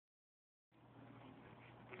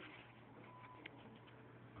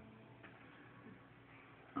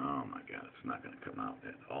Oh my god, it's not going to come out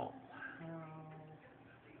at all.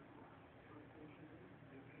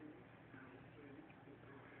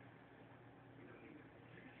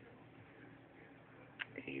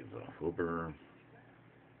 Ava Huber.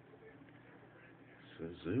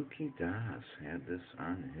 Suzuki Das had this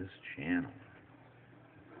on his channel.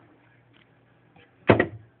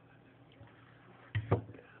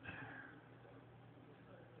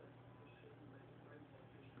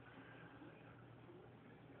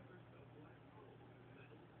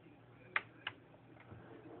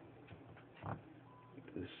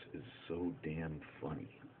 This is so damn funny.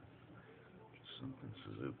 Something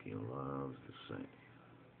Suzuki loves to say.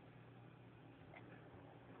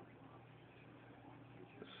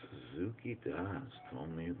 Suzuki Das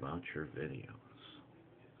told me about your videos.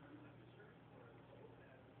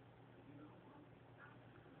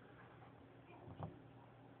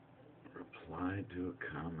 Replied to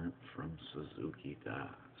a comment from Suzuki Das.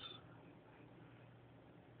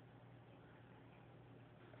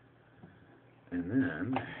 And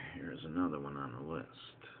then, here's another one on the list.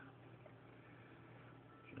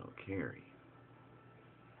 Joe Carey.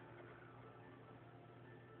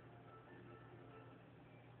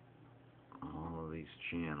 All of these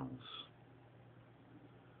channels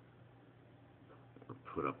were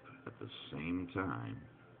put up at the same time.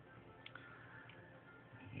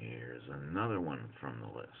 Here's another one from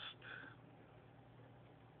the list.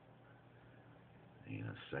 Ain't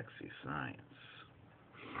a Sexy Science.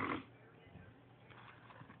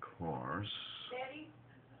 Of course. Daddy?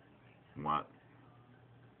 What?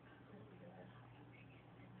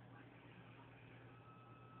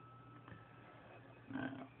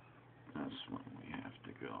 Now, that's when we have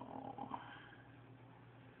to go.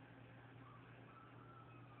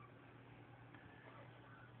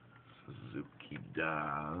 Suzuki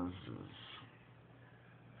Das is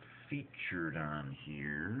featured on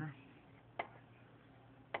here.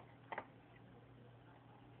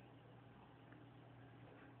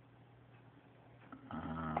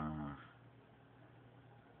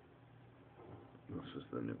 This is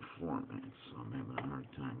the new format, so I'm having a hard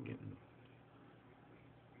time getting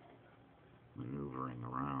maneuvering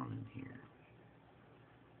around in here.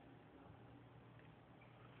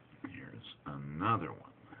 Here's another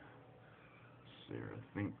one. Sarah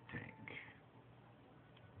Think Tank.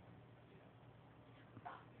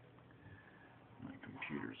 My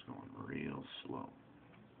computer's going real slow.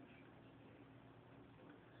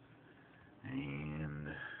 And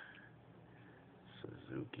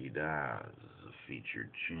Suzuki Das is a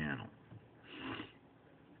featured channel.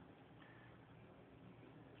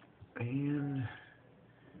 And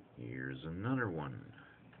here's another one.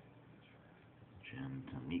 Jen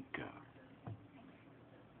Tamika.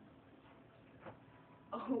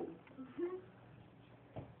 Oh.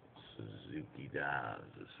 Suzuki Das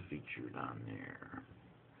is featured on there.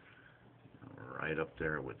 Right up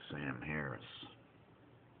there with Sam Harris.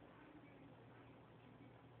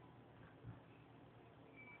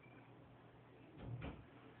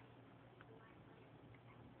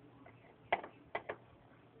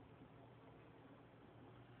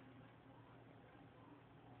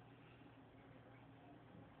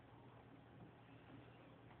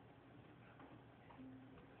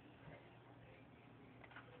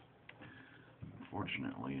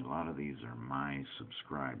 Unfortunately, a lot of these are my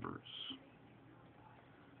subscribers.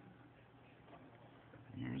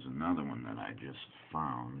 Here's another one that I just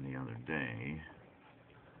found the other day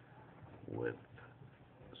with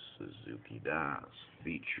Suzuki Das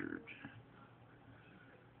featured.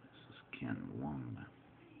 This is Ken Wong.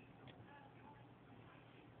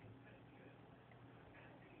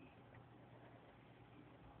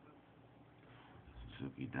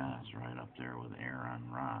 Suzuki Das right up there with Aaron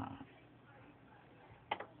Ra.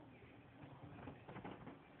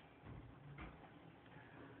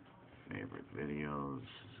 Favorite videos,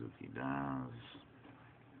 Suzuki Das.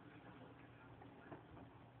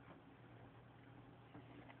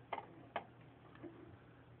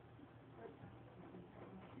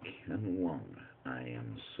 Ken Wong, I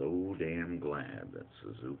am so damn glad that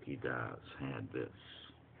Suzuki Das had this.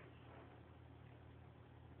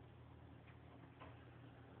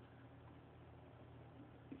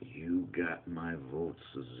 You got my vote,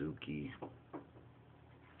 Suzuki.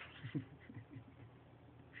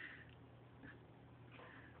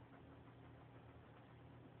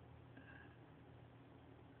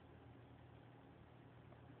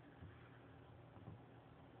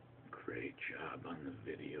 Great job on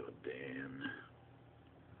the video, Dan.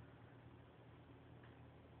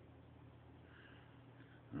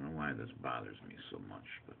 I don't know why this bothers me so much,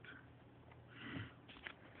 but